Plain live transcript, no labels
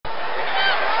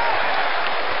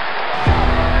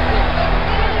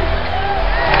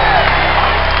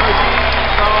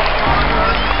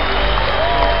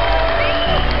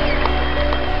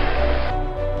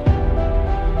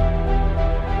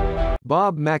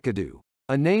Bob McAdoo,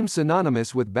 a name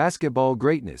synonymous with basketball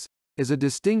greatness, is a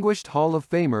distinguished Hall of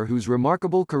Famer whose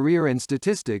remarkable career and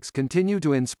statistics continue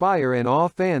to inspire and awe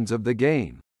fans of the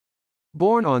game.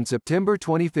 Born on September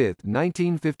 25,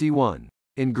 1951,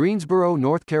 in Greensboro,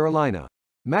 North Carolina,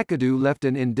 McAdoo left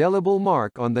an indelible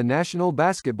mark on the National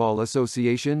Basketball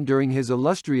Association during his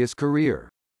illustrious career.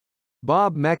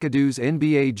 Bob McAdoo's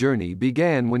NBA journey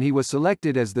began when he was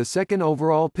selected as the second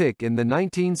overall pick in the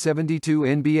 1972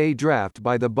 NBA draft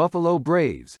by the Buffalo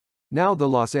Braves, now the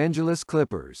Los Angeles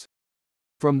Clippers.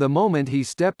 From the moment he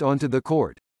stepped onto the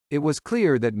court, it was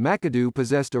clear that McAdoo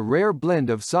possessed a rare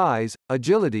blend of size,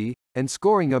 agility, and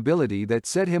scoring ability that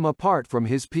set him apart from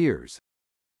his peers.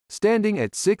 Standing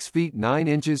at 6 feet 9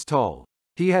 inches tall,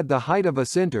 he had the height of a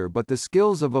center but the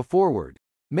skills of a forward,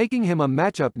 making him a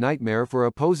matchup nightmare for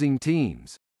opposing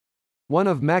teams. One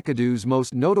of McAdoo's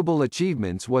most notable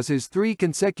achievements was his 3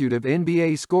 consecutive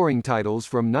NBA scoring titles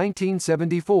from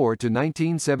 1974 to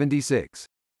 1976.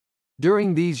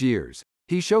 During these years,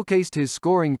 he showcased his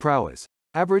scoring prowess,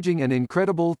 averaging an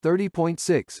incredible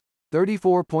 30.6,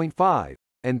 34.5,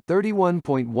 and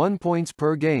 31.1 points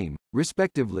per game,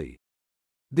 respectively.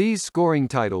 These scoring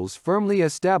titles firmly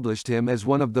established him as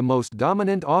one of the most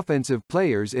dominant offensive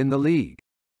players in the league.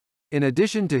 In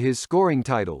addition to his scoring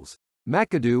titles,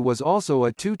 McAdoo was also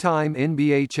a 2-time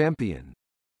NBA champion.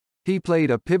 He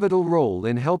played a pivotal role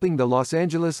in helping the Los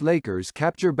Angeles Lakers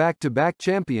capture back-to-back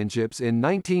championships in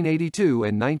 1982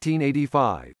 and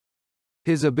 1985.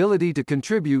 His ability to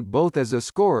contribute both as a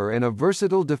scorer and a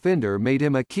versatile defender made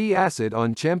him a key asset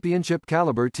on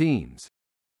championship-caliber teams.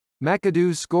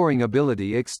 McAdoo's scoring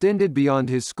ability extended beyond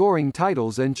his scoring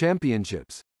titles and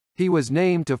championships. He was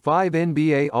named to 5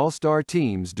 NBA All-Star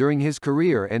teams during his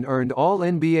career and earned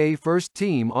All-NBA First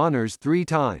Team honors 3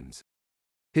 times.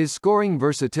 His scoring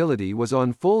versatility was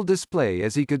on full display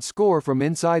as he could score from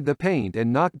inside the paint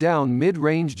and knock down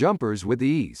mid-range jumpers with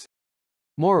ease.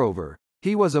 Moreover,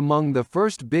 he was among the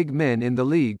first big men in the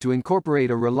league to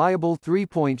incorporate a reliable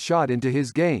three-point shot into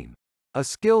his game, a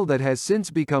skill that has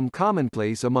since become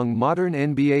commonplace among modern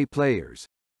NBA players.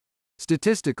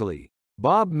 Statistically,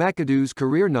 Bob McAdoo's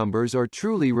career numbers are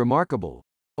truly remarkable.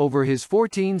 Over his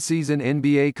 14-season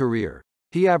NBA career,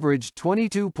 he averaged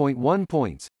 22.1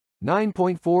 points,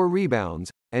 9.4 rebounds,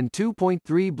 and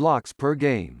 2.3 blocks per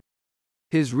game.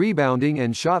 His rebounding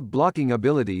and shot blocking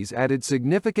abilities added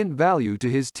significant value to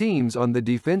his teams on the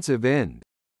defensive end.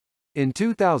 In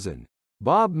 2000,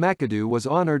 Bob McAdoo was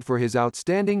honored for his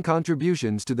outstanding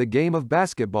contributions to the game of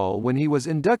basketball when he was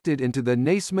inducted into the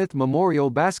Naismith Memorial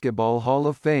Basketball Hall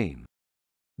of Fame.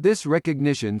 This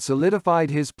recognition solidified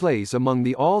his place among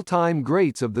the all-time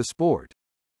greats of the sport.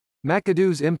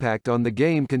 McAdoo's impact on the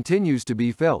game continues to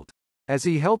be felt, as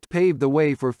he helped pave the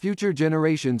way for future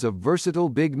generations of versatile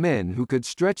big men who could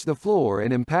stretch the floor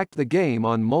and impact the game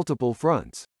on multiple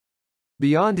fronts.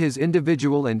 Beyond his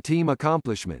individual and team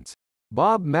accomplishments,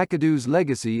 Bob McAdoo's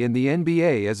legacy in the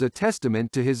NBA is a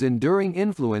testament to his enduring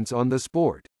influence on the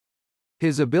sport.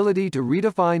 His ability to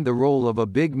redefine the role of a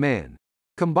big man,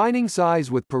 combining size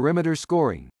with perimeter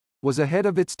scoring, was ahead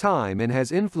of its time and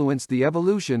has influenced the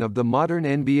evolution of the modern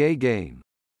NBA game.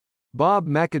 Bob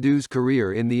McAdoo's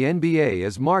career in the NBA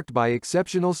is marked by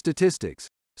exceptional statistics,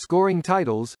 scoring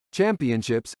titles,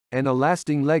 championships, and a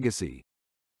lasting legacy.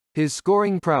 His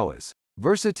scoring prowess,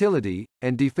 versatility,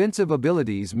 and defensive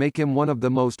abilities make him one of the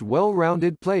most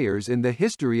well-rounded players in the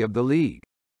history of the league.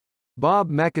 Bob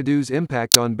McAdoo's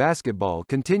impact on basketball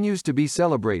continues to be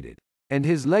celebrated, and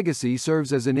his legacy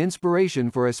serves as an inspiration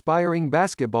for aspiring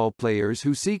basketball players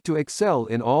who seek to excel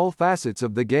in all facets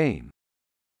of the game.